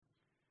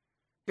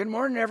Good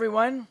morning,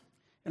 everyone.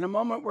 In a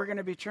moment, we're going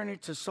to be turning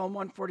to Psalm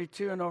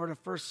 142 and over to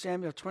 1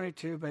 Samuel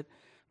 22. But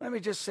let me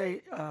just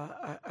say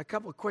a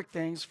couple of quick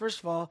things. First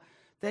of all,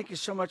 thank you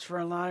so much for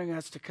allowing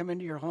us to come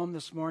into your home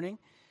this morning.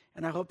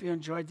 And I hope you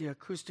enjoyed the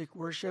acoustic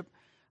worship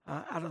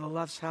out of the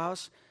Love's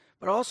house.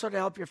 But also to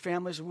help your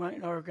families,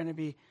 we're going to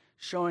be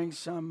showing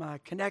some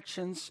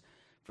connections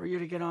for you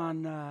to get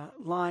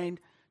online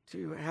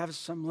to have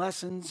some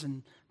lessons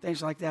and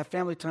things like that,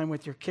 family time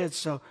with your kids.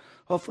 So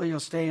hopefully you'll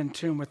stay in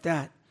tune with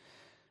that.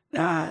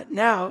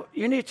 Now,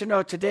 you need to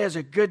know today is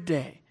a good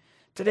day.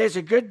 Today is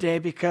a good day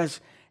because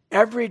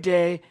every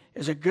day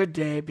is a good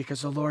day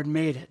because the Lord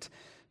made it.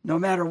 No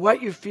matter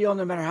what you feel,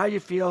 no matter how you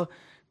feel,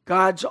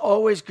 God's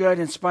always good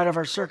in spite of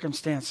our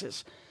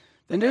circumstances.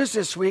 The news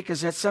this week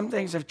is that some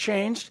things have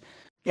changed.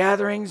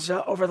 Gatherings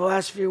over the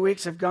last few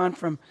weeks have gone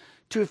from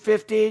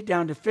 250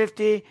 down to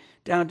 50,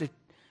 down to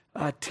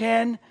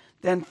 10,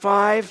 then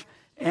 5,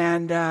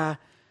 and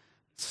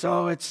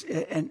so it's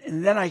and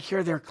then I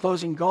hear they're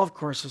closing golf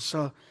courses.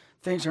 So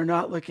things are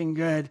not looking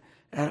good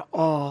at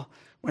all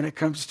when it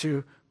comes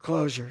to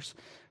closures.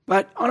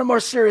 But on a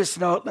more serious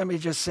note, let me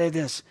just say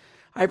this.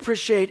 I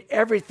appreciate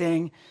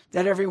everything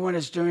that everyone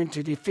is doing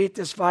to defeat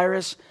this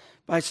virus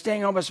by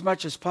staying home as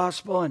much as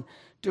possible and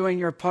doing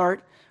your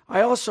part.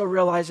 I also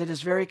realize it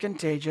is very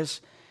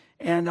contagious,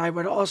 and I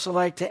would also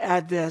like to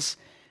add this,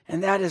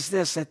 and that is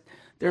this, that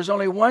there's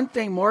only one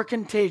thing more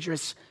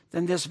contagious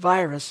than this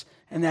virus,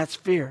 and that's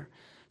fear.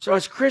 So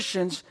as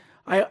Christians,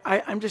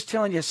 I'm just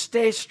telling you,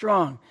 stay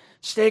strong,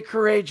 stay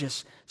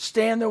courageous,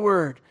 stay in the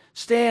Word,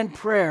 stay in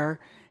prayer,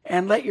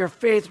 and let your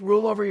faith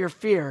rule over your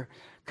fear.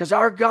 Because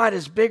our God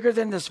is bigger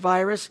than this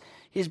virus.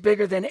 He's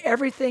bigger than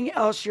everything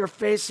else you're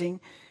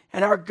facing.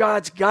 And our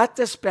God's got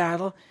this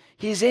battle.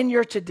 He's in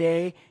your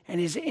today,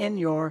 and He's in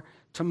your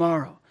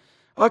tomorrow.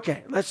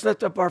 Okay, let's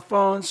lift up our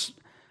phones,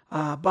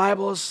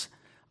 Bibles,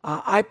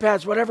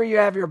 iPads, whatever you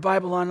have your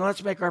Bible on.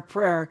 Let's make our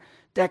prayer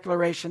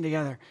declaration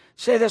together.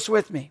 Say this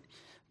with me.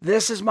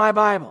 This is my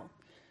Bible,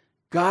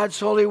 God's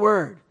holy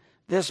word.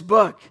 This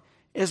book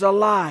is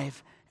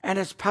alive and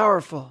it's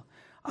powerful.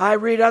 I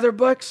read other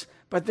books,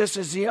 but this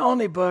is the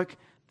only book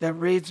that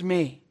reads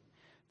me.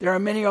 There are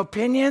many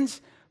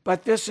opinions,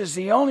 but this is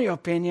the only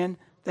opinion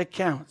that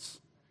counts.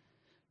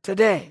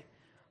 Today,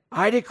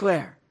 I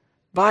declare,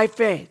 by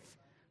faith,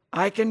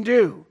 I can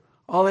do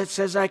all it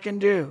says I can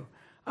do.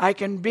 I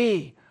can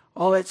be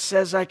all it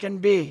says I can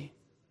be.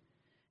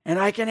 And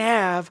I can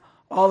have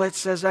all it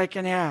says I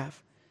can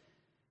have.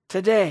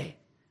 Today,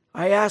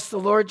 I ask the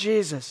Lord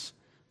Jesus,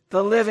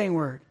 the living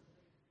word,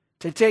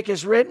 to take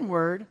His written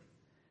word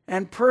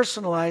and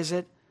personalize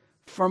it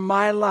for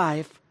my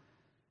life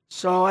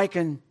so I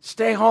can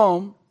stay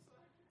home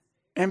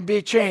and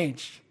be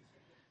changed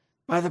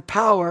by the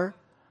power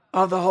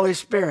of the Holy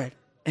Spirit.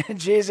 In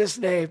Jesus'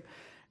 name,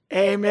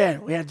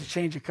 amen. We had to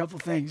change a couple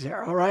things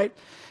there, all right?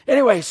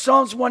 Anyway,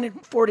 Psalms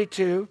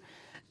 142,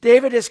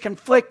 David is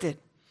conflicted.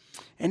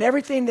 And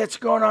everything that's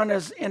going on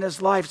in his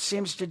life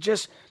seems to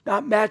just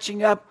not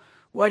matching up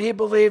what he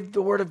believed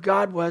the Word of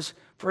God was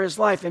for his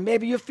life. And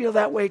maybe you feel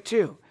that way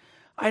too.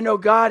 I know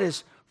God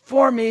is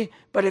for me,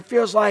 but it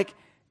feels like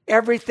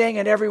everything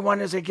and everyone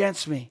is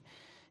against me.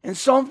 In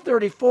Psalm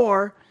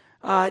 34,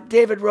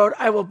 David wrote,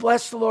 I will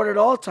bless the Lord at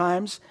all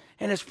times,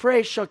 and His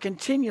praise shall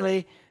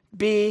continually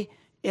be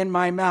in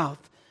my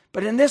mouth.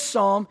 But in this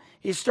psalm,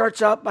 he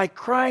starts out by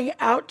crying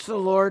out to the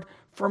Lord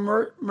for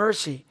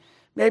mercy.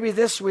 Maybe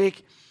this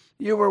week,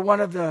 you were one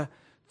of the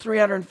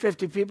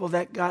 350 people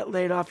that got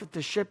laid off at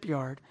the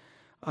shipyard.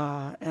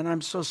 And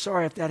I'm so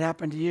sorry if that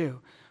happened to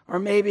you. Or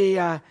maybe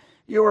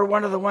you were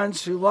one of the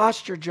ones who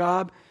lost your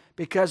job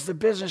because the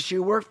business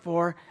you worked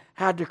for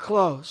had to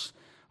close.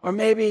 Or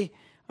maybe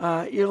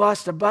you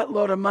lost a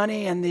buttload of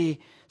money in the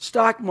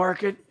stock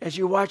market as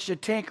you watched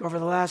it tank over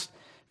the last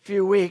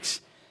few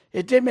weeks.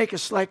 It did make a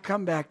slight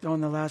comeback, though,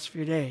 in the last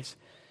few days.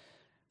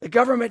 The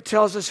government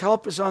tells us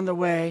help is on the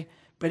way,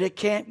 but it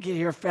can't get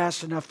here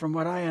fast enough from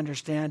what I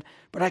understand.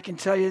 But I can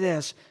tell you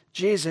this,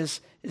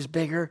 Jesus is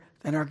bigger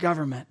than our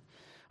government.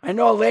 I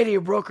know a lady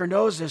who broke her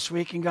nose this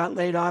week and got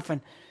laid off,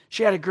 and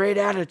she had a great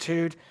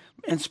attitude.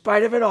 In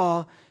spite of it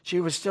all, she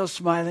was still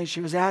smiling.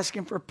 She was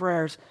asking for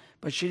prayers,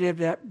 but she did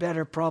that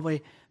better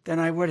probably than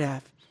I would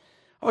have.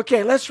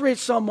 Okay, let's read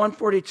Psalm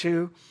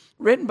 142,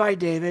 written by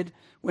David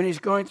when he's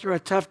going through a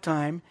tough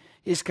time.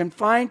 He's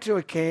confined to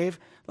a cave,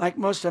 like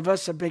most of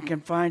us have been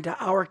confined to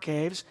our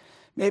caves.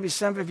 Maybe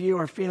some of you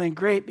are feeling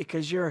great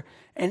because you're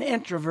an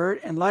introvert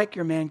and like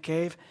your man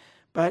cave.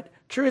 But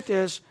truth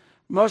is,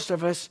 most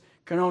of us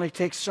can only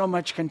take so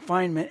much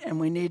confinement and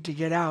we need to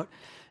get out.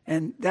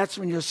 And that's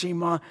when you'll see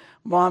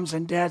moms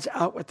and dads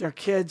out with their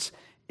kids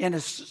in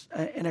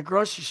a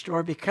grocery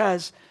store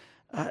because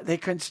they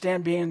couldn't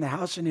stand being in the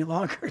house any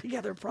longer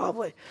together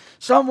probably.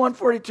 Psalm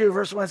 142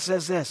 verse 1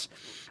 says this,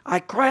 I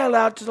cry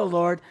aloud to the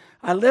Lord.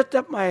 I lift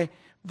up my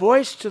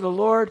voice to the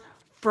Lord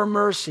for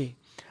mercy.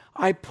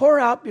 I pour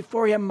out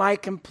before Him my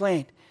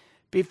complaint.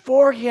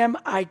 Before Him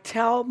I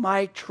tell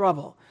my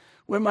trouble.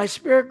 When my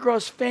spirit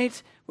grows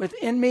faint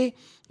within me,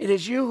 it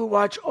is You who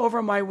watch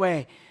over my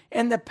way.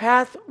 In the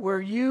path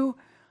where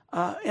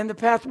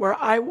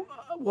I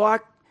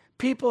walk,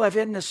 people have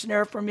hidden a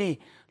snare for me.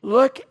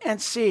 Look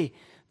and see.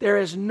 There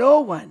is no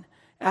one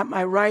at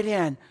my right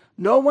hand.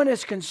 No one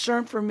is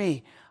concerned for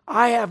me.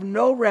 I have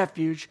no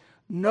refuge.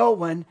 No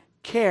one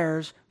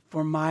cares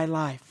for my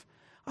life.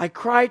 I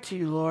cry to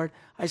you, Lord.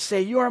 I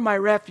say, you are my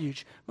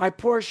refuge, my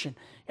portion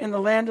in the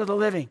land of the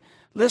living.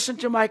 Listen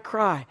to my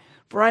cry,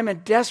 for I'm in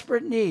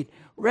desperate need.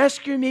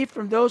 Rescue me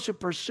from those who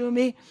pursue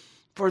me,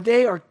 for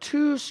they are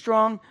too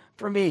strong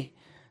for me.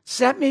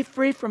 Set me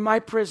free from my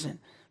prison,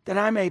 that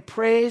I may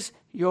praise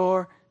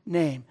your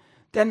name.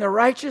 Then the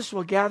righteous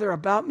will gather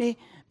about me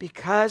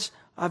because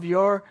of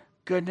your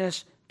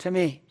goodness to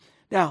me.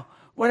 Now,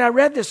 when I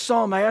read this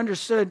psalm, I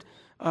understood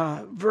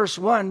verse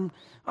 1.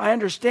 I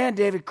understand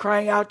David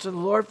crying out to the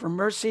Lord for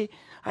mercy.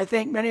 I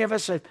think many of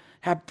us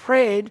have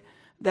prayed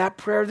that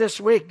prayer this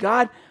week.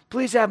 God,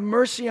 please have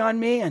mercy on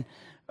me and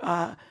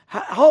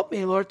help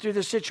me, Lord, through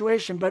the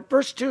situation. But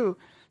verse 2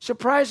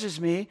 surprises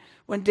me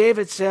when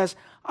David says,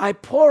 I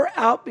pour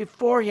out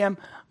before him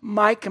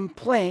my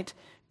complaint.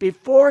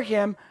 Before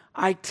him,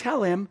 I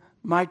tell him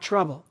my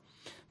trouble.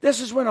 This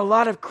is when a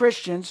lot of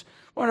Christians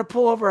want to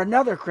pull over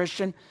another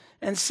Christian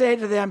and say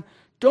to them,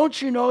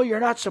 don't you know you're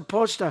not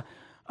supposed to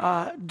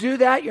do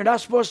that? You're not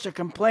supposed to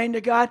complain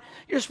to God.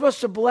 You're supposed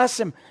to bless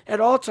him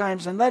at all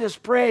times and let his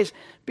praise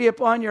be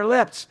upon your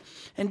lips.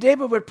 And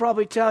David would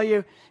probably tell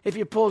you, if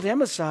you pulled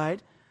him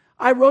aside,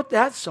 I wrote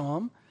that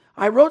psalm.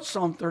 I wrote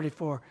Psalm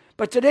 34.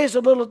 But today's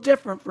a little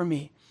different for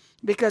me,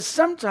 because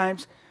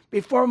sometimes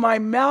before my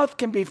mouth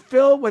can be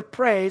filled with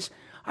praise,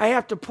 I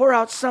have to pour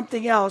out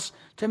something else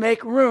to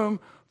make room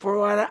for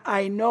what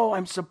I know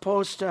I'm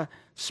supposed to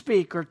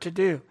speak or to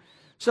do.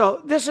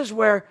 So this is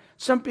where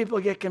some people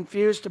get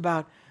confused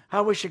about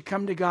how we should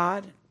come to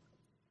God.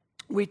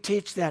 We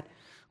teach that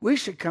we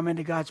should come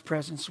into God's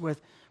presence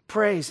with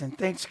praise and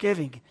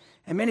thanksgiving.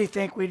 And many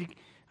think we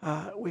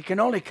can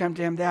only come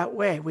to him that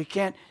way. We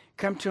can't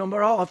come to him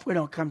at all if we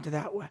don't come to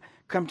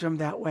him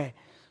that way.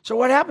 So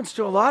what happens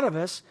to a lot of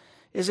us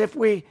is that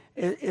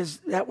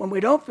when we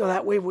don't feel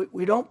that way,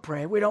 we don't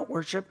pray, we don't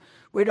worship,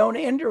 we don't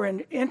enter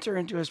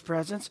into his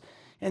presence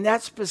in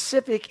that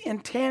specific,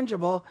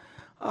 intangible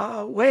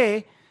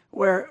way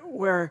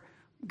where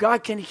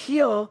God can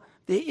heal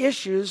the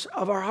issues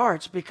of our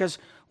hearts, because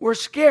we're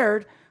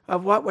scared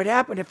of what would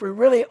happen if we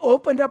really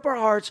opened up our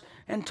hearts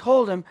and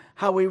told him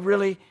how we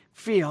really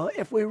feel,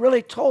 if we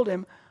really told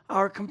him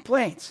our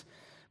complaints.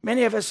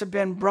 Many of us have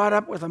been brought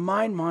up with a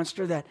mind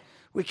monster that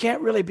we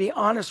can't really be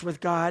honest with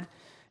God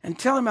and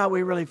tell him how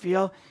we really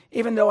feel,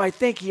 even though I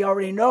think he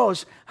already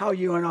knows how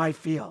you and I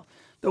feel.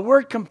 The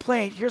word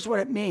complaint, here's what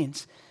it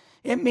means.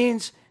 It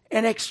means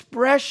an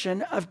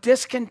expression of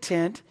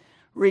discontent,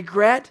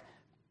 regret,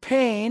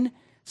 pain,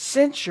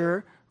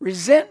 censure,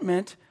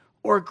 resentment,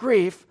 or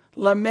grief,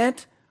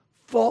 lament,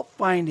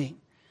 fault-finding.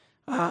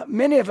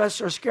 Many of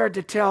us are scared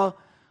to tell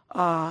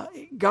God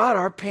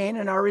our pain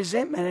and our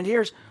resentment, and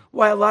here's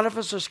why a lot of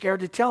us are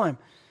scared to tell him.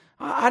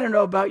 I don't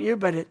know about you,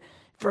 but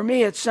for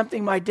me, it's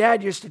something my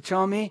dad used to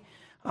tell me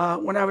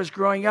when I was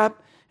growing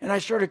up, and I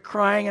started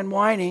crying and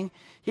whining.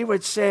 He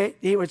would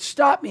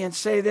stop me and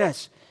say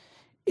this: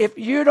 if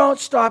you don't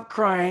stop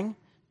crying,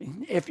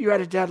 if you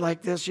had a dad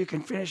like this, you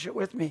can finish it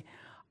with me,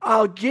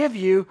 I'll give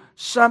you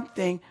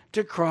something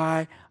to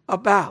cry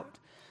about.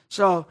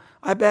 So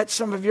I bet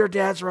some of your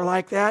dads were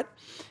like that,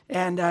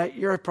 and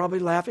you're probably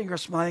laughing or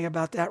smiling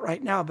about that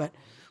right now. But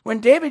when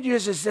David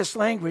uses this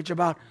language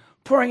about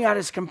pouring out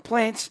his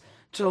complaints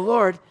to the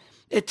Lord,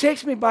 it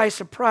takes me by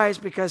surprise,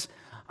 because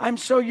I'm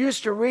so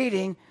used to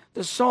reading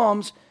the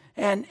Psalms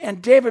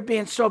and David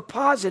being so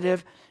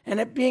positive, and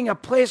it being a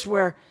place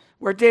where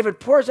David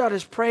pours out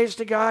his praise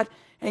to God,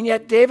 and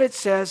yet David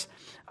says,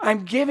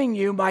 I'm giving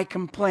you my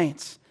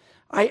complaints.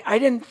 I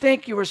didn't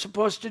think you were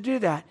supposed to do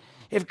that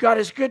if God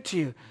is good to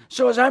you.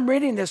 So as I'm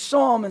reading this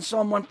psalm in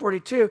Psalm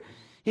 142,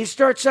 he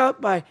starts out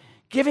by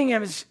giving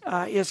him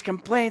his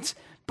complaints,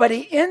 but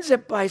he ends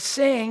it by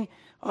saying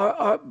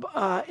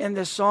in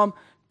this psalm,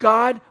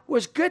 God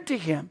was good to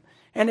him.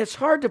 And it's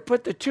hard to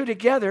put the two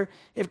together.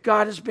 If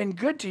God has been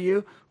good to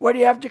you, what do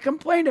you have to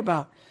complain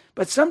about?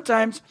 But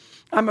sometimes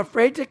I'm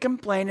afraid to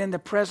complain in the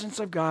presence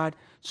of God,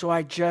 so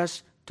I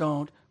just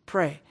don't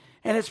pray.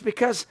 And it's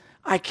because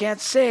I can't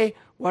say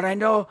what I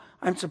know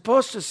I'm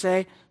supposed to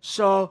say,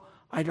 so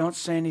I don't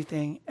say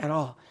anything at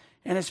all.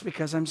 And it's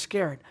because I'm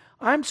scared.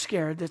 I'm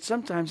scared that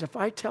sometimes if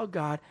I tell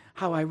God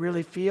how I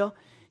really feel,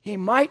 he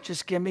might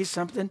just give me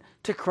something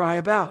to cry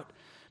about.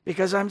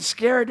 Because I'm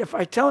scared if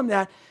I tell him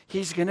that,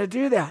 he's going to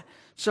do that.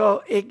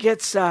 So it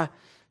gets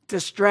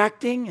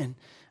distracting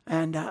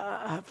and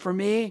for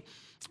me,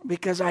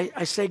 because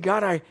I say,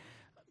 God, in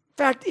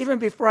fact, even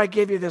before I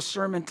gave you this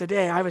sermon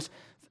today, I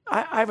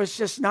was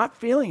just not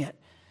feeling it.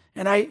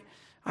 And I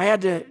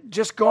had to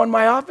just go in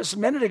my office a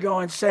minute ago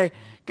and say,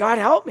 God,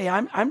 help me.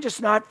 I'm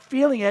just not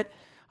feeling it,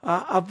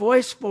 a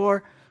voice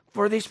for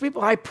these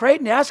people. I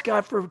prayed and asked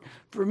God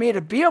for me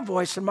to be a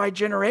voice in my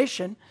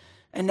generation,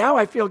 and now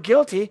I feel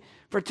guilty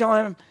for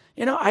telling him,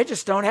 I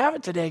just don't have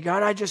it today,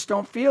 God. I just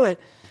don't feel it.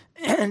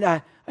 And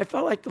I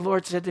felt like the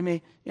Lord said to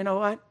me, you know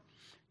what?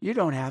 You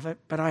don't have it,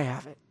 but I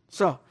have it.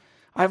 So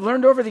I've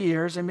learned over the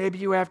years, and maybe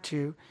you have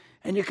too,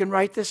 and you can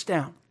write this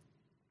down.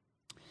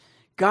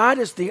 God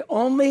is the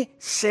only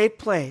safe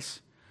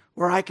place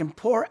where I can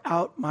pour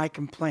out my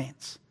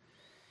complaints.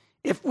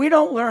 If we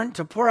don't learn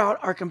to pour out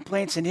our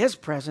complaints in His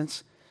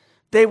presence,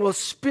 they will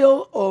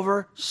spill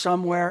over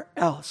somewhere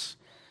else.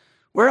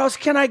 Where else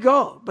can I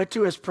go but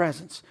to His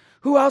presence?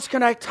 Who else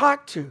can I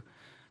talk to?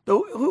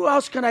 Who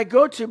else can I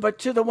go to but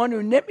to the one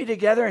who knit me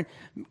together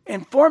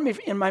and formed me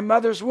in my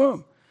mother's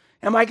womb?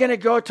 Am I going to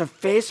go to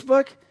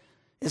Facebook?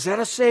 Is that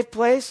a safe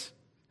place?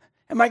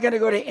 Am I going to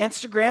go to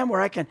Instagram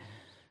where I can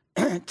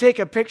take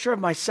a picture of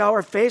my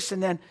sour face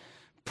and then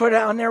put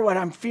on there what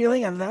I'm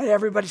feeling and let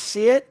everybody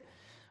see it?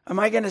 Am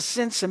I going to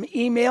send some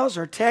emails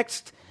or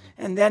text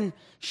and then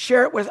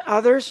share it with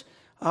others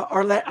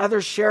or let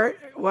others share it,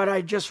 what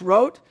I just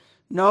wrote?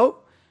 No.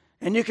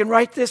 And you can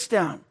write this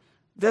down.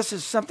 This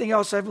is something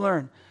else I've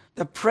learned.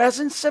 The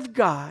presence of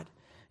God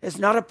is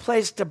not a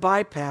place to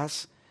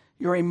bypass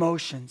your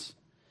emotions.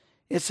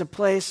 It's a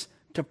place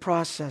to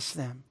process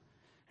them.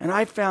 And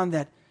I found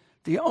that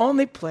the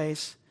only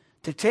place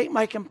to take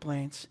my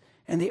complaints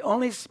and the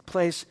only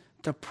place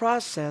to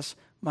process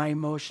my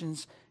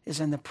emotions is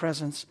in the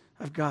presence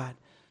of God.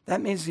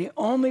 That means the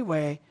only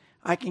way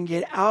I can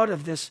get out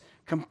of this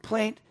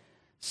complaint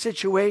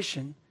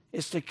situation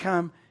is to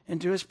come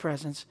into His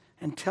presence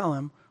and tell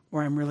Him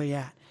where I'm really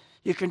at.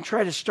 You can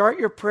try to start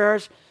your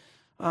prayers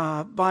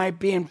by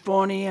being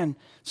phony and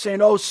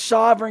saying, "Oh,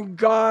 sovereign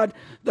God,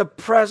 the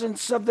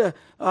presence of the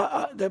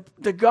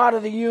God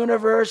of the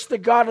universe, the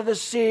God of the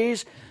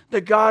seas,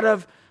 the God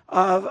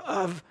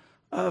of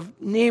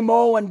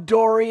Nemo and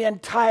Dory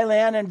and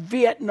Thailand and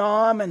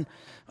Vietnam and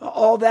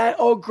all that.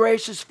 Oh,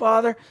 gracious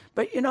Father."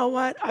 But you know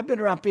what? I've been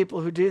around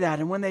people who do that.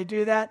 And when they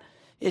do that,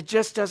 it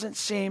just doesn't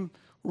seem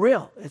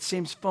real. It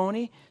seems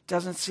phony. It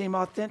doesn't seem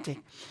authentic.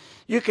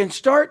 You can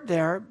start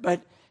there,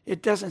 but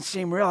it doesn't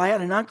seem real. I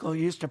had an uncle who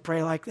used to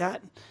pray like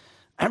that.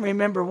 I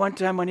remember one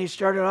time when he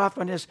started off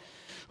on his,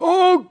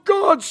 "Oh,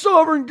 God,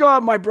 sovereign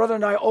God," my brother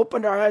and I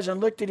opened our eyes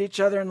and looked at each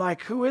other and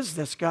like, who is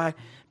this guy?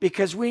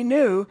 Because we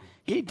knew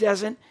he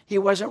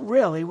wasn't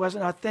real. He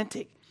wasn't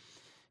authentic.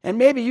 And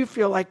maybe you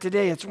feel like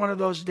today it's one of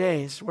those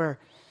days where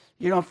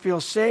you don't feel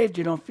saved.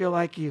 You don't feel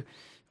like you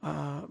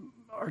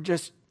are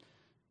just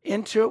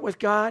into it with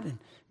God. And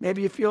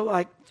maybe you feel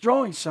like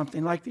throwing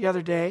something. Like the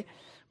other day,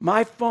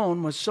 my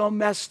phone was so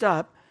messed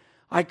up,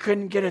 I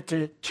couldn't get it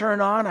to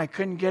turn on. I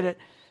couldn't get it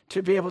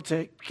to be able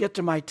to get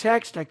to my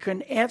text. I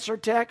couldn't answer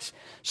text.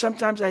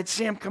 Sometimes I'd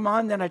see him come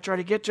on, then I'd try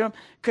to get to him.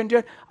 Couldn't do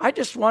it. I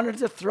just wanted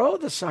to throw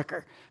the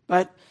sucker.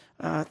 But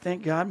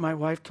thank God my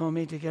wife told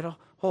me to get a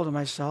hold of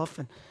myself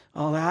and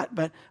all that.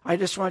 But I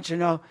just want you to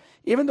know,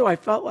 even though I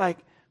felt like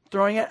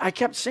throwing it, I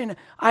kept saying,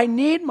 I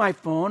need my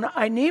phone.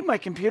 I need my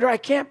computer. I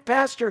can't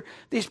pastor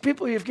these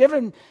people you've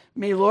given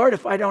me, Lord,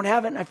 if I don't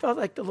have it. And I felt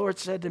like the Lord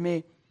said to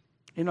me,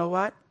 you know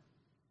what?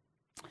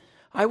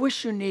 I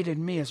wish you needed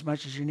me as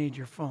much as you need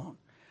your phone.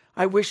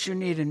 I wish you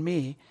needed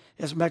me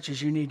as much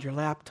as you need your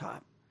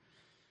laptop.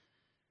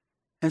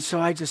 And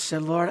so I just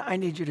said, Lord, I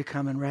need you to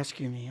come and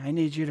rescue me. I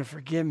need you to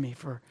forgive me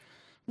for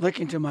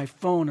looking to my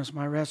phone as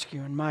my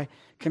rescue and my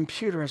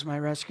computer as my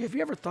rescue. Have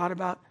you ever thought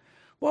about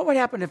what would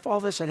happen if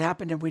all this had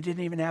happened and we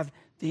didn't even have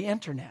the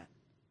internet?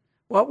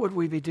 What would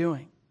we be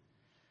doing?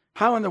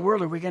 How in the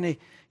world are we going to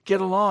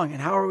get along?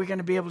 And how are we going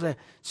to be able to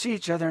see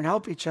each other and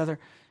help each other?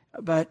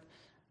 But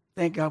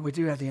thank God we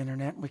do have the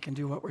internet and we can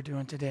do what we're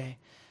doing today.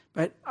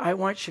 But I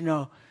want you to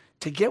know,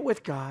 to get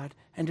with God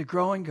and to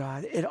grow in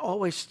God, it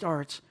always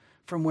starts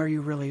from where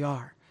you really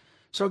are.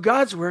 So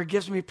God's word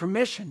gives me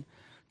permission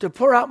to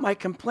pour out my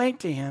complaint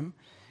to Him.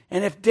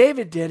 And if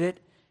David did it,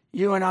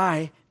 you and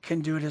I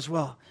can do it as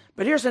well.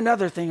 But here's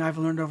another thing I've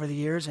learned over the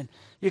years, and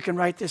you can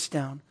write this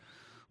down.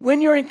 When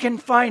you're in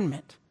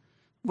confinement,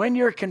 when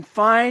you're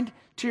confined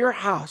to your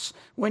house,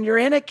 when you're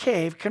in a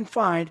cave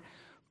confined,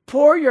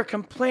 pour your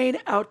complaint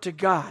out to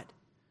God.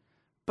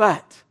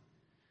 But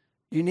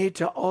you need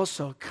to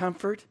also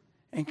comfort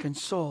and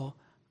console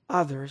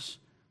others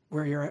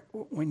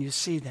when you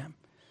see them.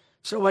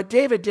 So what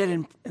David did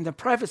in the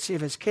privacy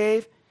of his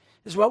cave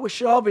is what we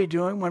should all be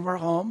doing when we're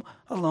home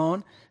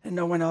alone and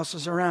no one else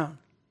is around.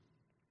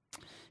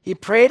 He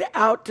prayed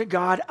out to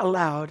God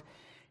aloud,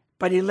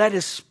 but he let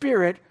his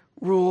spirit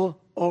rule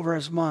over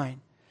his mind.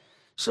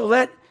 So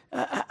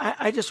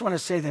I just want to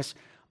say this.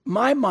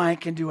 My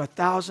mind can do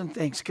 1,000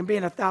 things, can be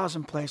in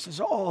 1,000 places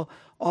all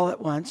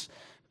at once,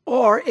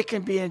 or it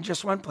can be in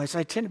just one place.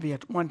 I tend to be a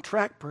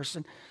one-track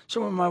person.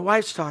 So when my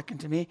wife's talking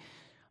to me,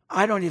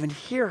 I don't even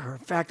hear her. In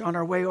fact, on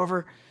our way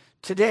over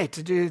today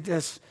to do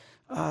this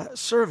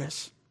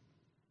service,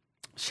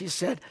 she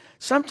said,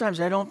 sometimes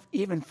I don't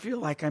even feel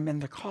like I'm in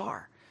the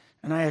car.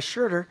 And I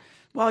assured her,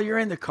 well, you're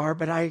in the car,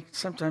 but I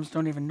sometimes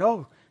don't even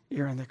know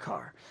you're in the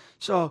car.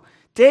 So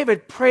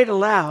David prayed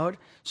aloud,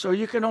 so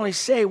you can only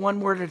say one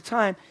word at a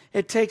time.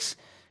 It takes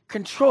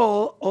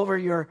control over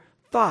your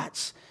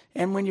thoughts.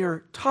 And when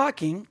you're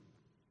talking,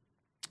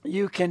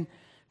 you can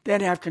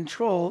then have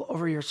control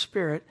over your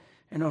spirit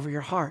and over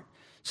your heart.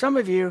 Some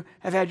of you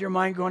have had your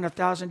mind going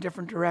 1,000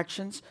 different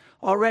directions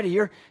already.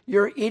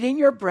 You're eating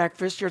your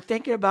breakfast. You're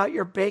thinking about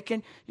your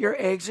bacon, your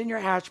eggs, and your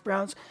hash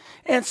browns.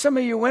 And some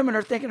of you women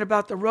are thinking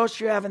about the roast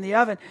you have in the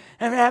oven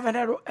and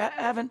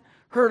haven't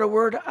heard a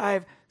word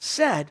I've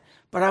said.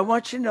 But I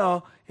want you to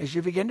know, as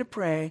you begin to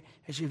pray,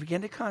 as you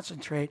begin to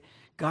concentrate,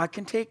 God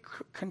can take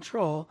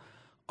control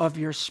of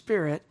your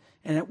spirit,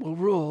 and it will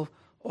rule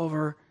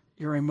over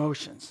your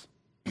emotions.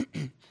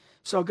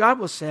 So God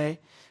will say,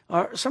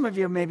 or some of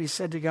you maybe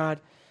said to God,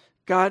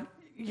 God,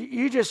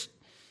 you just,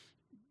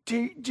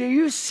 do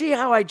you see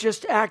how I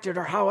just acted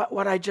or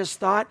what I just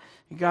thought?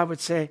 And God would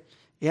say,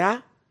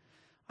 yeah,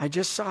 I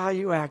just saw how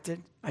you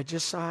acted. I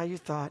just saw how you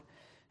thought.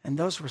 And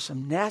those were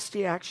some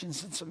nasty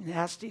actions and some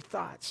nasty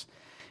thoughts.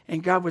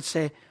 And God would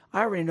say,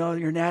 I already know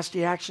your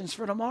nasty actions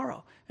for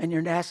tomorrow and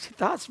your nasty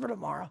thoughts for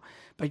tomorrow.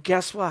 But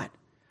guess what?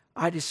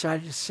 I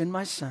decided to send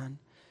my son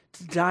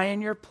to die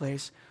in your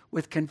place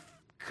with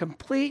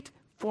complete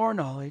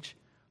foreknowledge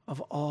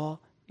of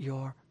all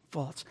your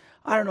faults.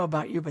 I don't know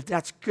about you, but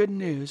that's good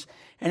news.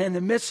 And in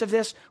the midst of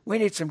this, we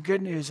need some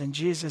good news, and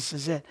Jesus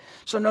is it.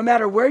 So no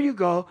matter where you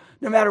go,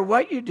 no matter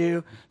what you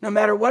do, no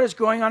matter what is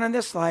going on in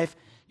this life,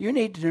 you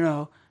need to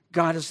know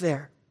God is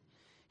there.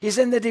 He's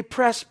in the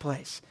depressed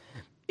place.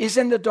 He's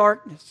in the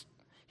darkness.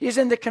 He's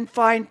in the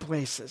confined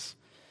places.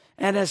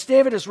 And as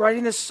David is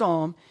writing this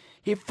psalm,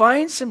 he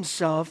finds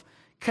himself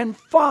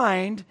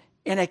confined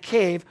in a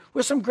cave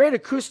with some great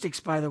acoustics,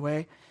 by the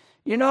way.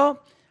 You know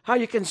how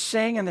you can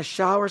sing in the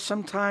shower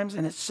sometimes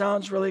and it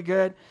sounds really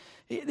good?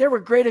 There were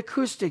great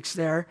acoustics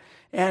there.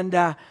 And,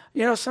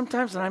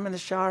 sometimes when I'm in the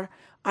shower,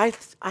 I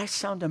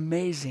sound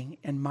amazing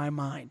in my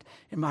mind,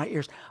 in my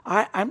ears.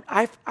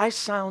 I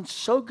sound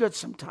so good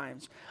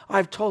sometimes.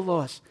 I've told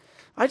Lois,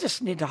 I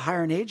just need to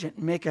hire an agent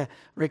and make a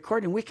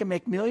recording. We can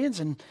make millions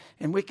and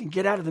we can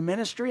get out of the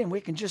ministry and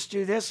we can just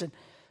do this. And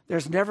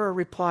there's never a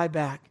reply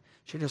back.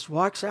 She just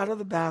walks out of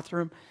the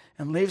bathroom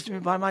and leaves me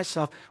by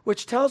myself,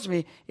 which tells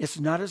me it's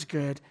not as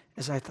good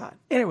as I thought.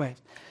 Anyway,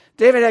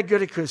 David had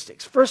good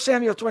acoustics. 1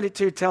 Samuel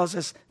 22 tells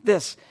us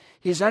this.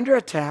 He's under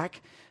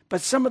attack,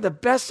 but some of the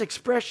best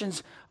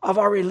expressions of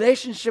our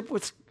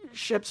relationships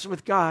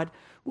with God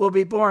will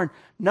be born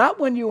not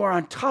when you are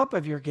on top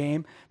of your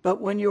game,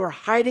 but when you are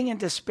hiding in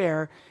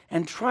despair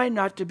and trying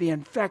not to be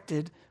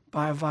infected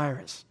by a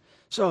virus.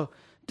 So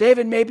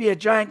David may be a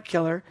giant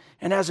killer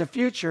and has a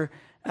future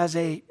as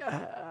a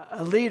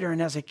leader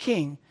and as a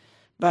king,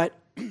 but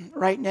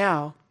right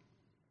now,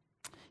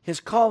 his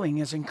calling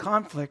is in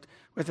conflict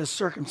with his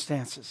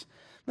circumstances.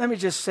 Let me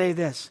just say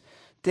this.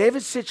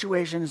 David's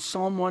situation in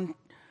Psalm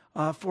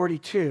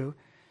 142,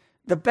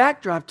 the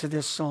backdrop to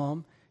this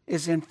psalm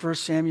is in 1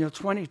 Samuel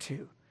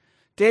 22.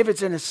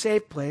 David's in a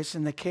safe place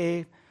in the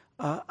cave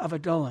of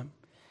Adullam.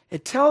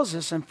 It tells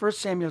us in 1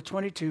 Samuel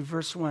 22,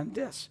 verse 1,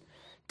 this.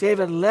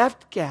 David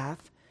left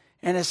Gath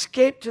and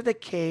escaped to the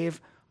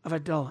cave of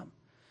Adullam.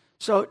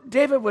 So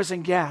David was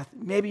in Gath.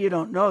 Maybe you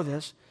don't know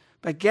this,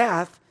 but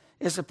Gath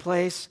is a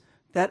place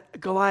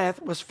that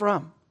Goliath was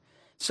from.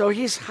 So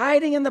he's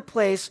hiding in the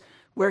place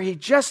where he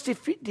just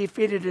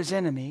defeated his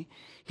enemy.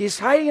 He's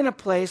hiding in a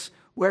place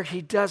where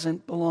he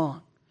doesn't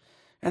belong.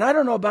 And I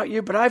don't know about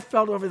you, but I've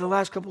felt over the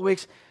last couple of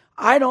weeks,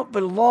 I don't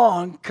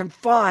belong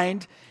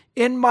confined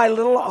in my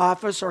little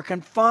office or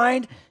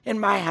confined in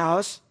my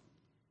house.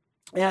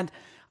 And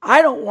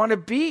I don't want to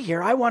be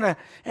here.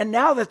 And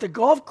now that the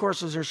golf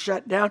courses are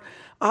shut down,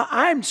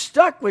 I'm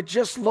stuck with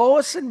just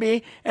Lois and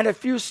me and a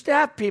few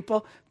staff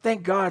people.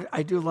 Thank God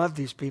I do love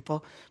these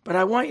people. But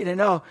I want you to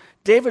know,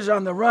 David's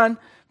on the run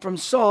from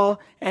Saul,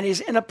 and he's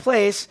in a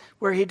place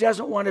where he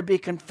doesn't want to be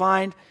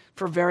confined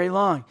for very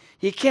long.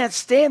 He can't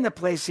stay in the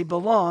place he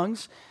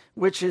belongs,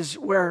 which is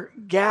where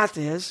Gath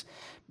is,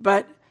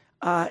 but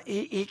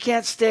he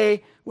can't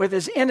stay with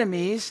his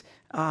enemies.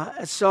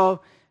 So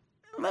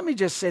let me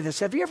just say this.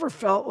 Have you ever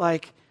felt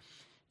like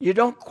you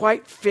don't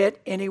quite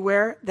fit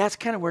anywhere? That's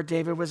kind of where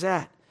David was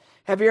at.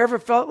 Have you ever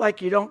felt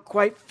like you don't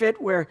quite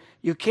fit where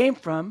you came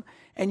from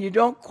and you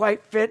don't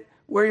quite fit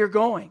where you're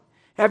going?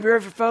 Have you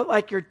ever felt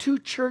like you're too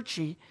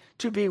churchy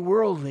to be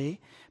worldly,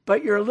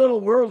 but you're a little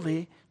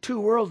worldly, too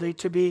worldly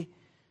to be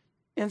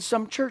in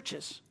some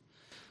churches?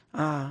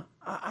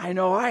 I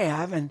know I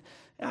have, and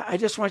I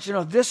just want you to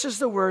know this is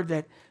the word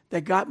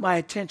that got my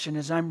attention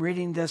as I'm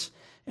reading this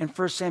in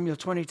 1 Samuel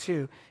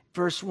 22,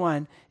 verse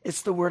 1.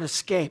 It's the word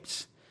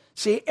escapes.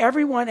 See,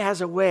 everyone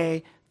has a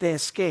way they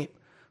escape.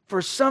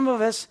 For some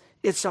of us,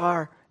 it's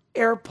our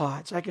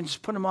AirPods. I can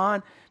just put them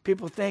on.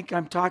 People think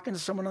I'm talking to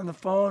someone on the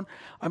phone.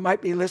 I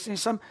might be listening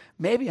to some.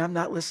 Maybe I'm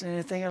not listening to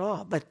anything at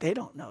all, but they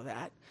don't know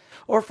that.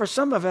 Or for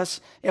some of us,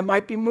 it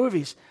might be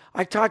movies.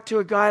 I talked to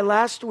a guy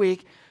last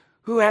week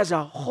who has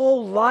a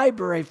whole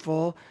library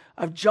full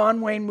of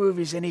John Wayne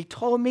movies, and he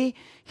told me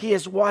he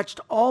has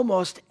watched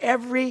almost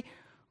every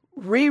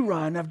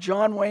rerun of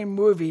John Wayne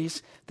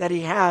movies that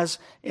he has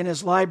in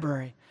his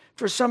library.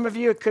 For some of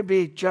you, it could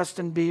be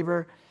Justin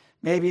Bieber.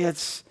 Maybe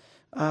it's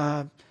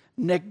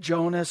Nick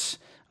Jonas.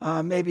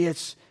 Maybe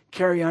it's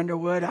Carrie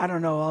Underwood. I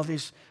don't know, all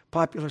these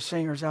popular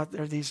singers out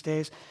there these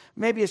days.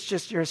 Maybe it's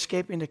just you're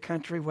escaping to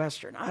country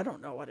western. I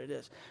don't know what it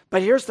is.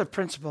 But here's the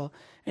principle,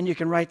 and you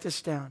can write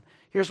this down.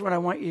 Here's what I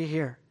want you to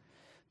hear.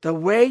 The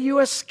way you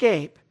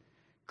escape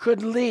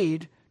could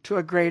lead to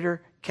a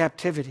greater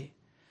captivity.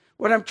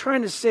 What I'm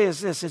trying to say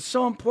is this. It's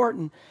so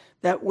important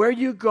that where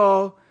you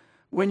go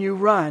when you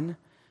run,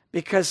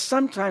 because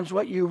sometimes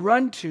what you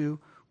run to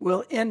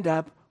will end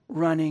up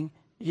running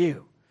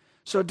you.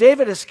 So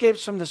David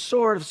escapes from the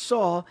sword of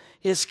Saul.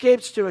 He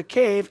escapes to a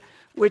cave,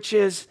 which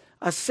is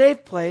a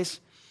safe place,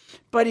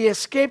 but he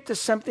escaped to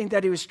something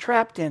that he was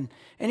trapped in.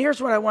 And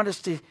here's what I want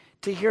us to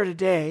hear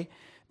today,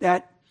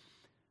 that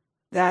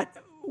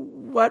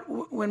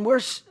when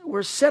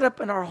we're set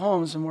up in our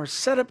homes and we're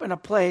set up in a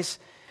place,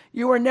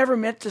 you were never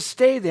meant to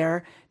stay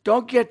there.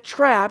 Don't get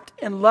trapped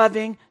in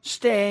loving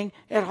staying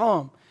at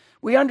home.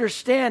 We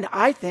understand,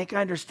 I think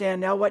I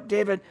understand now what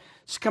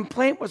David's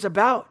complaint was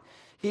about.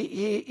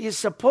 He's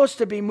supposed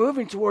to be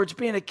moving towards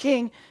being a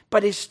king,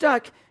 but he's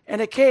stuck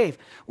in a cave.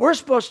 We're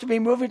supposed to be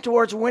moving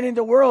towards winning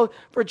the world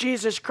for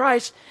Jesus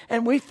Christ,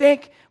 and we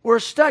think we're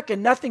stuck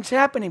and nothing's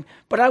happening.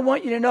 But I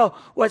want you to know,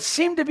 what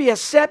seemed to be a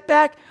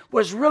setback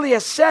was really a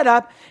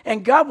setup,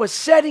 and God was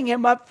setting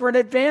him up for an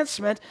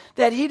advancement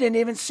that he didn't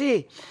even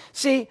see.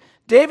 See,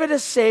 David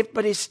is safe,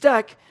 but he's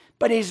stuck,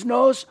 but he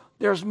knows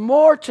there's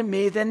more to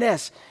me than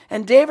this.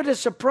 And David is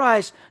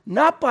surprised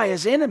not by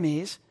his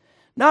enemies,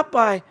 not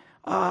by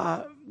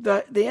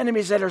the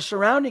enemies that are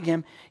surrounding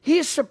him.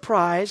 He's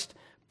surprised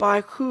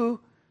by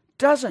who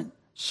doesn't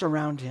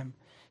surround him.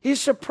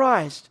 He's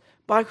surprised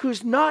by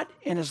who's not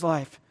in his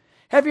life.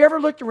 Have you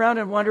ever looked around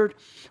and wondered,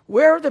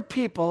 where are the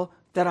people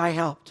that I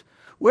helped?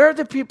 Where are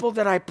the people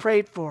that I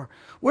prayed for?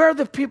 Where are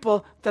the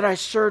people that I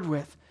served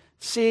with?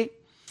 See,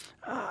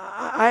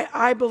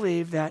 I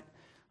believe that,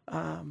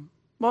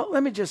 well,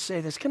 let me just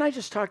say this. Can I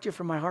just talk to you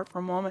from my heart for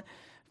a moment,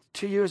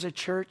 to you as a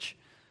church?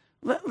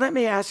 Let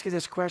me ask you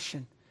this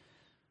question.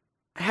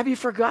 Have you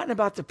forgotten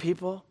about the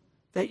people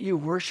that you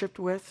worshiped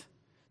with,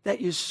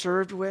 that you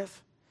served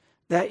with,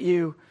 that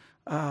you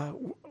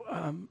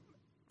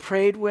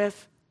prayed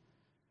with?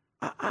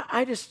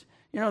 I just,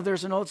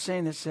 there's an old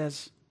saying that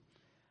says,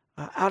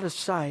 out of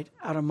sight,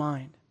 out of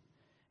mind.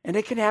 And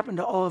it can happen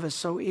to all of us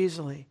so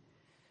easily.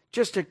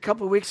 Just a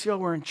couple of weeks ago,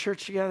 we're in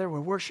church together, we're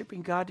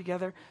worshiping God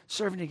together,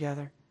 serving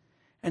together.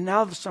 And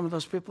now some of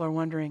those people are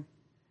wondering,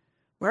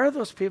 where are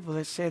those people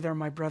that say they're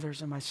my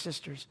brothers and my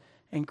sisters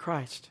in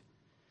Christ?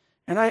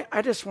 And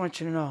I just want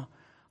you to know,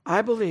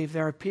 I believe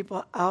there are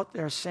people out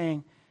there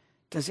saying,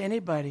 does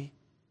anybody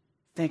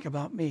think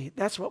about me?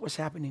 That's what was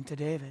happening to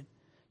David.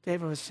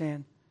 David was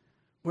saying,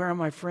 where are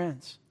my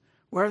friends?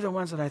 Where are the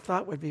ones that I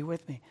thought would be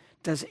with me?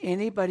 Does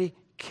anybody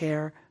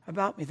care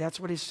about me? That's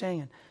what he's saying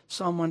in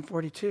Psalm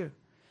 142.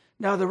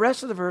 Now, the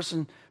rest of the verse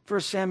in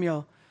 1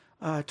 Samuel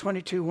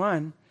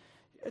 22:1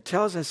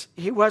 tells us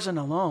he wasn't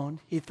alone.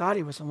 He thought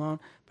he was alone,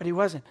 but he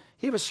wasn't.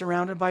 He was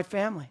surrounded by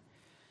family.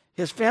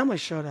 His family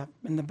showed up.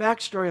 And the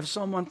backstory of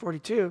Psalm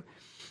 142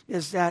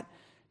 is that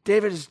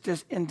David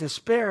is in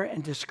despair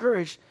and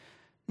discouraged,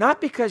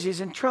 not because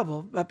he's in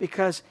trouble, but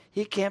because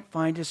he can't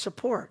find his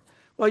support.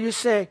 Well, you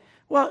say,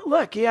 well,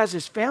 look, he has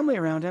his family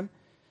around him.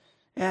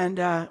 And,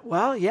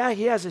 yeah,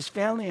 he has his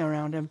family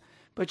around him.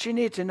 But you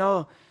need to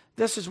know,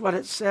 this is what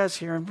it says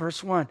here in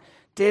verse 1.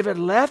 David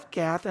left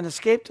Gath and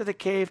escaped to the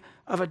cave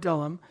of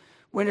Adullam.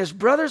 When his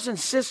brothers and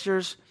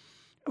his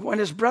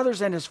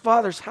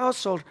father's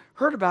household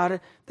heard about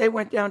it, they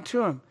went down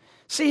to him.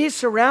 See, he's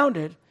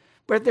surrounded,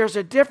 but there's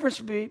a difference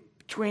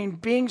between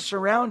being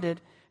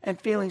surrounded and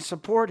feeling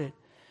supported.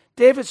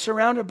 David's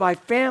surrounded by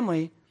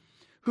family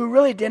who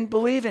really didn't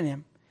believe in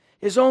him.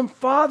 His own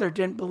father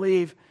didn't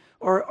believe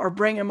or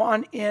bring him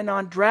in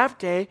on draft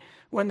day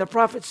when the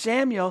prophet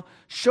Samuel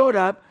showed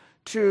up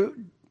to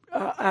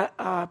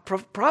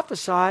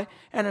prophesy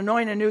and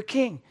anoint a new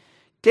king.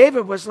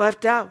 David was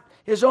left out.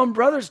 His own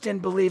brothers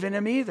didn't believe in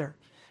him either.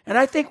 And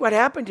I think what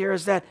happened here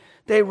is that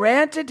they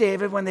ran to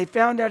David when they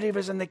found out he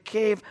was in the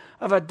cave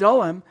of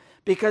Adullam,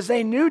 because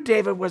they knew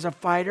David was a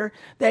fighter.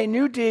 They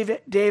knew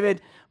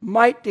David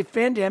might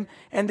defend him,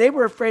 and they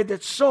were afraid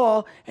that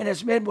Saul and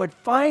his men would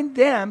find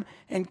them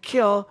and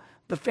kill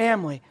the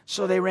family.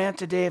 So they ran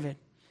to David.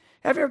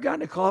 Have you ever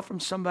gotten a call from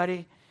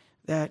somebody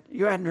that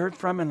you hadn't heard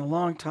from in a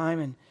long time,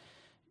 and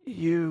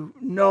you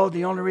know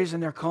the only reason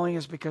they're calling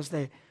is because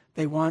they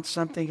want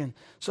something, and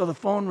so the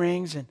phone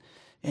rings,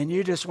 and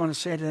you just want to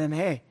say to them,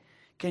 hey,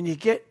 can you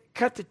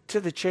cut to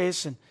the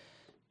chase and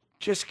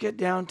just get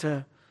down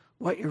to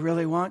what you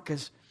really want,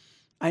 because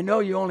I know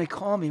you only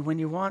call me when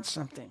you want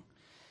something.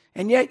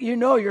 And yet you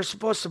know you're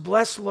supposed to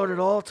bless the Lord at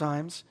all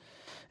times,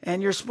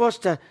 and you're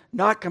supposed to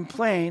not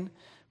complain,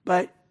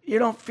 but you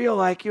don't feel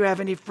like you have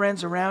any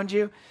friends around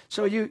you,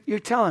 so you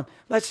tell him,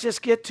 let's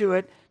just get to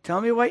it,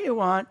 tell me what you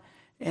want,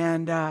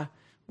 and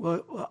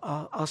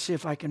I'll see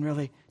if I can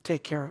really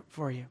take care of it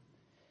for you.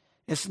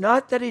 It's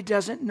not that he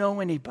doesn't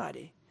know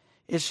anybody.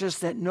 It's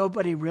just that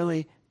nobody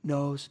really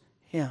knows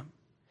him.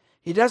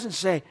 He doesn't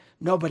say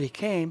nobody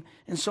came.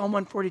 In Psalm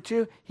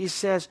 142, he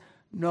says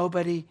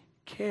nobody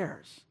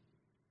cares.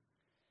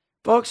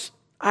 Folks,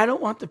 I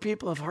don't want the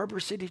people of Harbor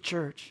City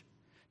Church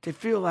to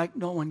feel like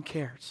no one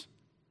cares.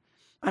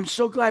 I'm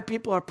so glad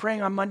people are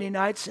praying on Monday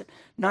nights at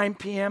 9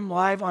 p.m.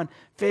 live on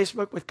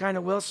Facebook with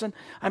Kinda Wilson.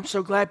 I'm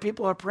so glad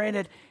people are praying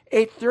at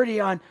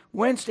 8:30 on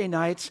Wednesday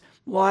nights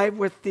live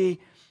with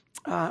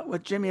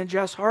Jimmy and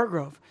Jess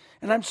Hargrove.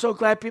 And I'm so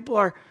glad people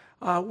are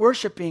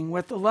worshiping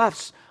with the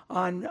Luffs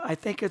on, I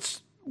think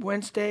it's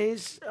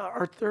Wednesdays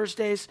or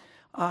Thursdays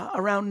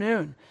around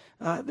noon.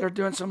 They're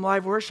doing some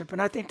live worship,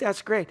 and I think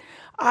that's great.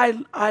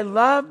 I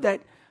love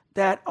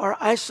that our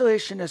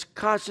isolation has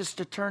caused us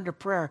to turn to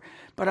prayer,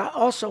 but I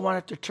also want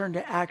it to turn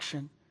to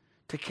action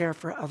to care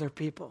for other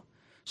people.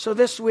 So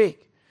this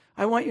week,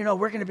 I want you to know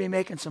we're going to be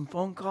making some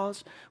phone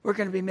calls. We're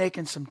going to be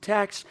making some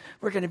texts.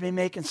 We're going to be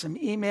making some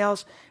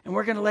emails, and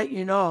we're going to let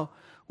you know,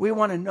 we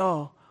want to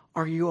know,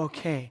 are you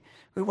okay?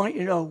 We want you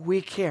to know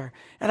we care.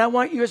 And I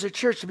want you as a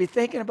church to be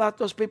thinking about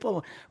those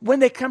people. When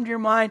they come to your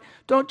mind,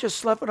 don't just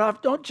slough it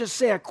off. Don't just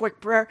say a quick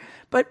prayer,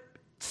 but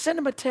send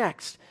them a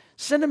text.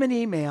 Send them an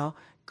email.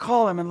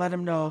 Call them and let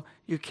them know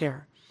you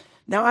care.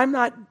 Now, I'm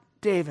not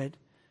David.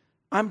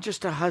 I'm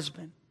just a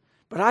husband.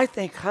 But I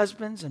think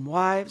husbands and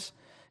wives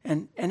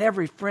and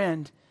every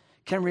friend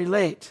can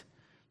relate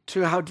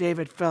to how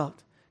David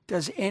felt.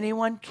 Does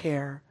anyone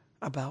care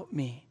about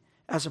me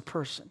as a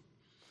person?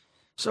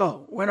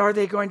 So, when are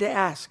they going to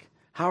ask?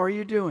 How are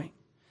you doing?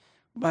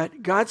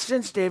 But God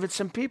sends David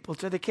some people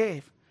to the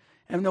cave.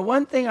 And the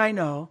one thing I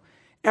know,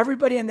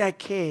 everybody in that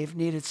cave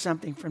needed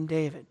something from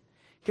David.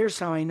 Here's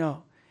how I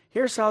know.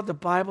 Here's how the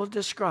Bible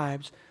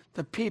describes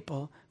the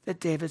people that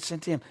David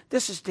sent to him.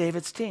 This is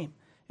David's team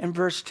in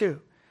verse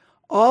 2.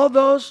 All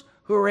those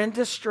who are in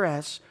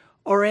distress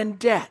or in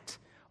debt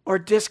or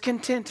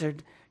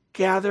discontented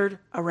gathered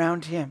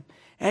around him.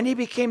 And he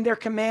became their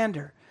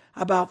commander.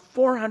 About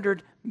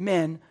 400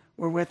 men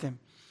were with him.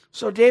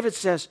 So David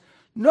says,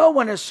 no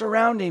one is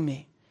surrounding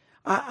me.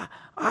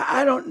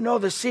 I don't know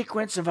the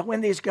sequence of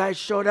when these guys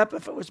showed up,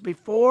 if it was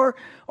before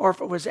or if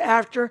it was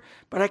after,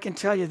 but I can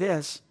tell you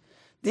this.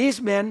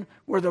 These men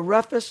were the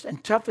roughest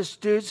and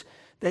toughest dudes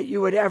that you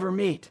would ever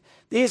meet.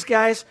 These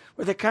guys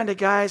were the kind of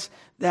guys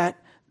that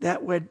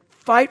would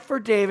fight for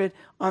David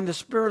on the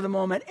spur of the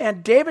moment.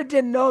 And David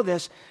didn't know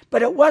this,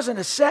 but it wasn't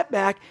a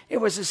setback, it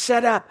was a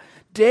setup.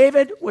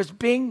 David was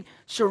being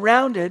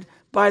surrounded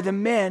by the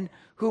men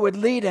who would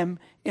lead him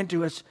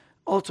into his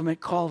ultimate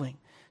calling.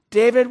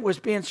 David was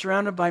being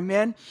surrounded by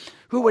men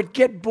who would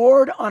get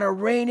bored on a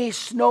rainy,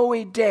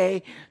 snowy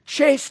day,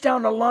 chase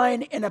down a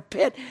lion in a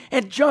pit,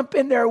 and jump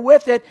in there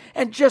with it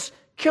and just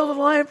kill the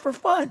lion for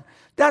fun.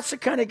 That's the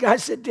kind of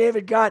guys that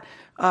David got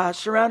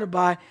surrounded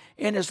by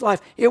in his life.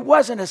 It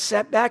wasn't a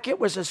setback. It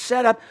was a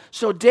setup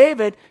so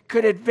David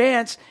could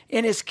advance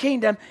in his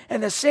kingdom.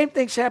 And the same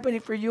thing's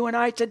happening for you and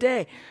I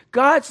today.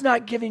 God's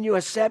not giving you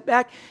a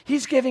setback.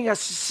 He's giving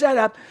us a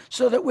setup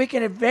so that we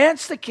can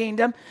advance the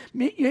kingdom.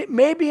 It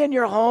may be in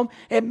your home.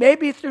 It may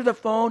be through the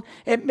phone.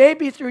 It may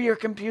be through your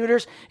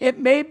computers. It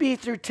may be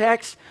through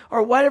text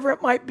or whatever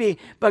it might be.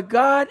 But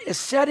God is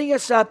setting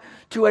us up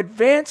to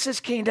advance his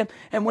kingdom.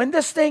 And when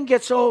this thing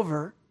gets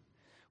over,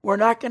 we're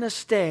not going to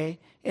stay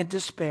in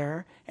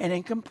despair and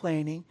in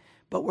complaining,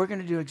 but we're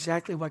going to do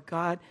exactly what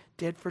God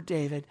did for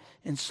David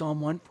in Psalm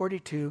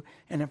 142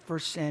 and in 1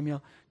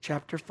 Samuel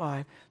chapter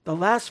 5. The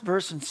last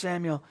verse in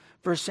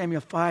 1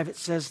 Samuel 5, it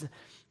says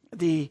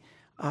the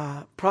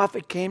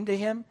prophet came to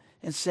him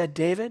and said,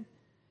 David,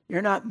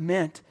 you're not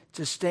meant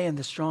to stay in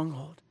the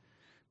stronghold.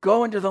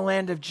 Go into the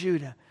land of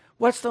Judah.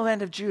 What's the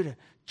land of Judah?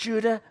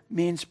 Judah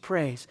means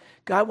praise.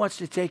 God wants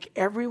to take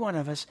every one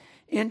of us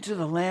into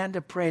the land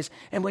of praise.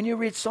 And when you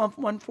read Psalm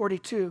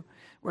 142,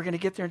 we're going to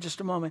get there in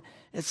just a moment,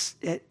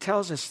 it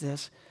tells us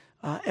this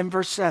in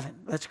verse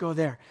 7. Let's go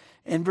there.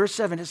 In verse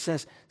 7 it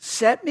says,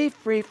 set me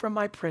free from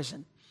my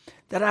prison,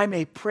 that I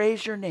may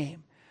praise your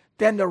name.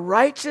 Then the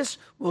righteous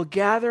will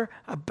gather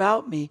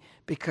about me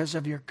because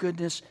of your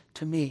goodness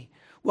to me.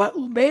 What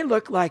may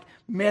look like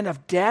men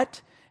of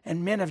debt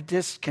and men of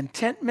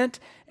discontentment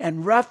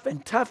and rough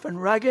and tough and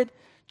rugged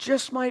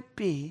just might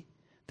be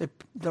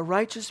the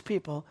righteous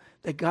people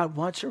that God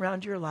wants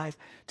around your life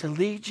to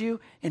lead you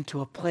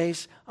into a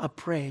place of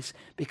praise.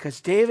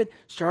 Because David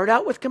started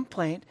out with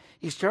complaint.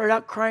 He started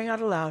out crying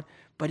out aloud,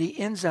 but he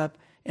ends up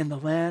in the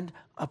land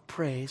of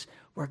praise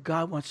where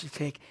God wants to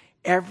take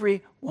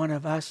every one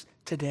of us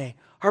today.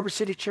 Harbor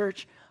City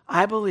Church,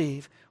 I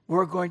believe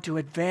we're going to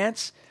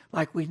advance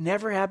like we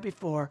never have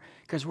before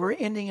because we're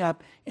ending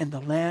up in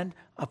the land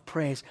of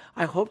praise.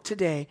 I hope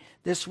today,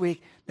 this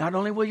week, not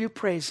only will you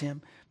praise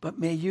him, but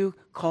may you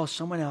call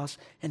someone else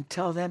and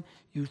tell them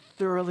you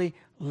thoroughly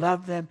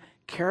love them,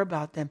 care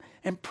about them,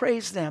 and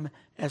praise them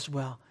as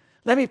well.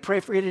 Let me pray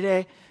for you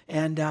today,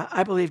 and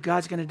I believe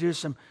God's going to do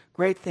some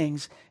great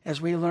things as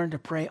we learn to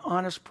pray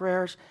honest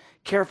prayers,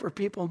 care for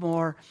people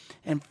more,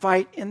 and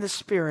fight in the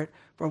Spirit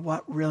for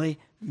what really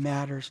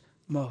matters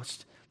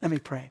most. Let me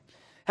pray.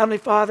 Heavenly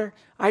Father,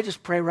 I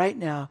just pray right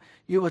now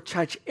you will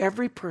touch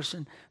every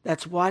person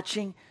that's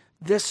watching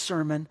this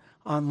sermon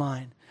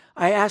online.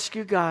 I ask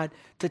you, God,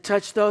 to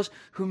touch those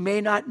who may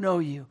not know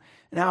you.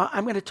 Now,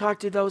 I'm going to talk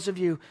to those of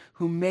you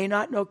who may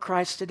not know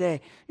Christ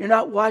today. You're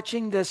not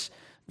watching this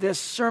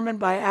sermon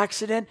by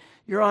accident.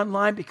 You're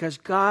online because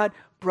God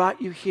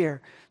brought you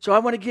here. So I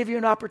want to give you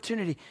an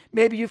opportunity.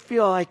 Maybe you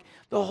feel like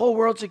the whole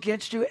world's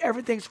against you,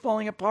 everything's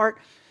falling apart,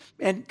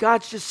 and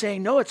God's just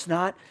saying, no, it's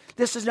not.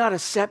 This is not a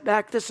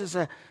setback. This is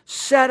a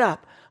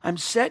setup. I'm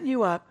setting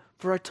you up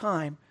for a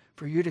time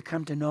for you to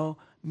come to know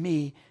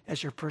me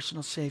as your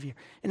personal Savior.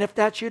 And if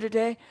that's you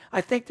today,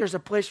 I think there's a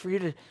place for you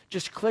to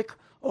just click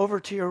over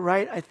to your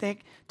right, I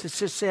think, to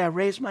just say, I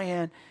raise my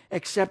hand,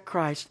 accept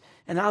Christ.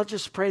 And I'll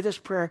just pray this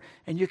prayer,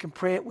 and you can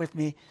pray it with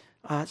me.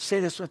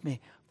 Say this with me.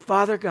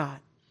 Father God,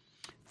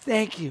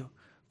 thank you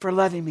for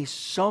loving me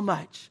so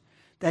much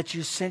that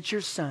you sent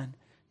your Son,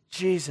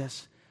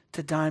 Jesus,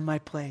 to die in my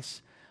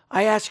place.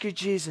 I ask you,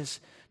 Jesus,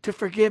 to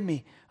forgive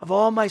me of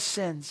all my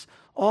sins,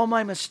 all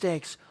my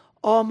mistakes,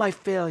 all my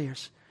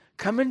failures.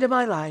 Come into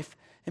my life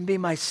and be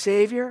my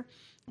Savior,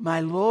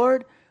 my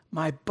Lord,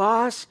 my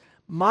boss,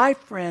 my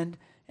friend,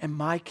 and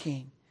my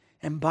King.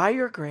 And by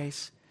your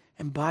grace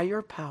and by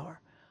your power,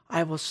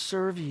 I will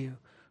serve you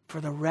for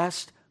the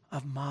rest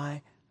of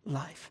my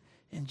life.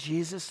 In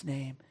Jesus'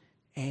 name,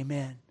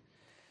 amen.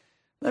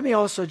 Let me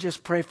also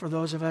just pray for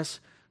those of us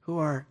who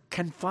are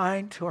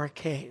confined to our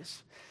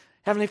caves.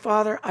 Heavenly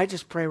Father, I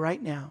just pray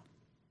right now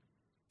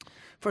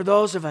for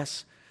those of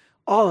us,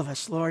 all of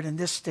us, Lord, in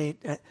this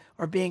state that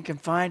are being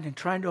confined and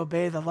trying to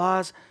obey the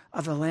laws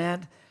of the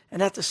land.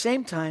 And at the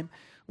same time,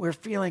 we're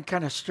feeling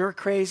kind of stir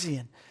crazy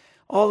and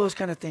all those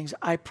kind of things.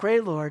 I pray,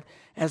 Lord,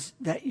 as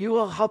that you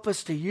will help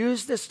us to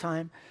use this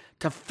time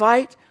to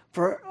fight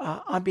for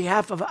on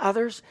behalf of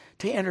others,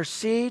 to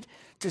intercede,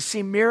 to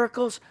see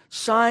miracles,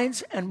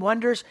 signs, and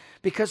wonders.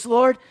 Because,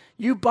 Lord,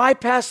 you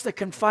bypass the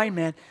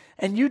confinement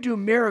and you do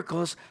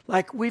miracles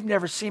like we've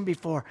never seen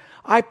before.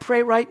 I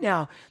pray right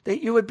now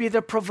that you would be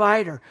the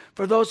provider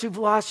for those who've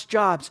lost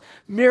jobs,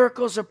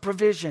 miracles of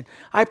provision.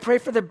 I pray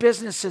for the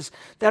businesses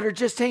that are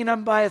just hanging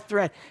on by a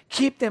thread.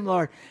 Keep them,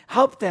 Lord.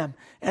 Help them.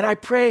 And I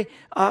pray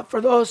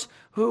for those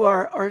who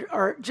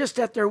are just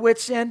at their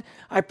wits' end.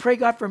 I pray,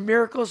 God, for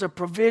miracles of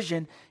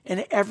provision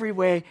in every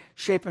way,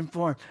 shape, and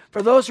form.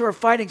 For those who are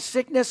fighting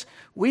sickness,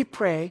 we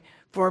pray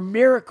for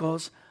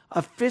miracles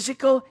of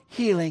physical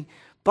healing.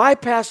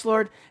 Bypass,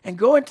 Lord, and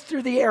go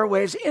through the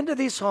airways into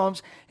these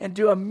homes and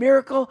do a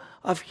miracle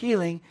of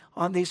healing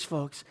on these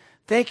folks.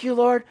 Thank you,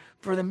 Lord,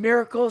 for the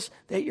miracles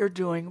that you're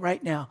doing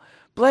right now.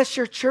 Bless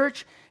your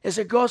church as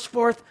it goes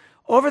forth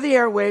over the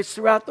airways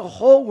throughout the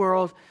whole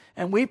world.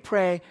 And we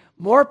pray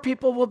more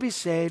people will be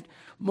saved,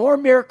 more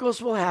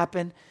miracles will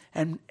happen,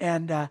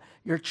 and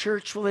your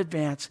church will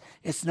advance.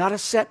 It's not a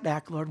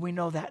setback, Lord. We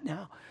know that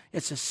now.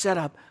 It's a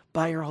setup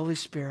by your Holy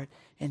Spirit.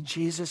 In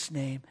Jesus'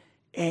 name,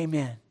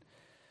 amen.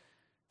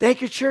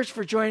 Thank you, church,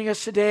 for joining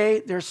us today.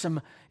 There's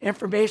some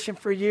information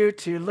for you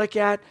to look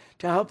at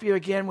to help you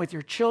again with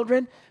your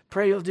children.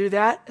 Pray you'll do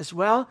that as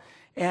well.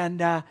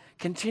 And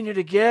continue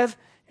to give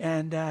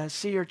and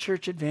see your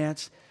church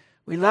advance.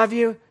 We love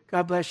you.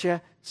 God bless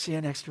you. See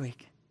you next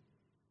week.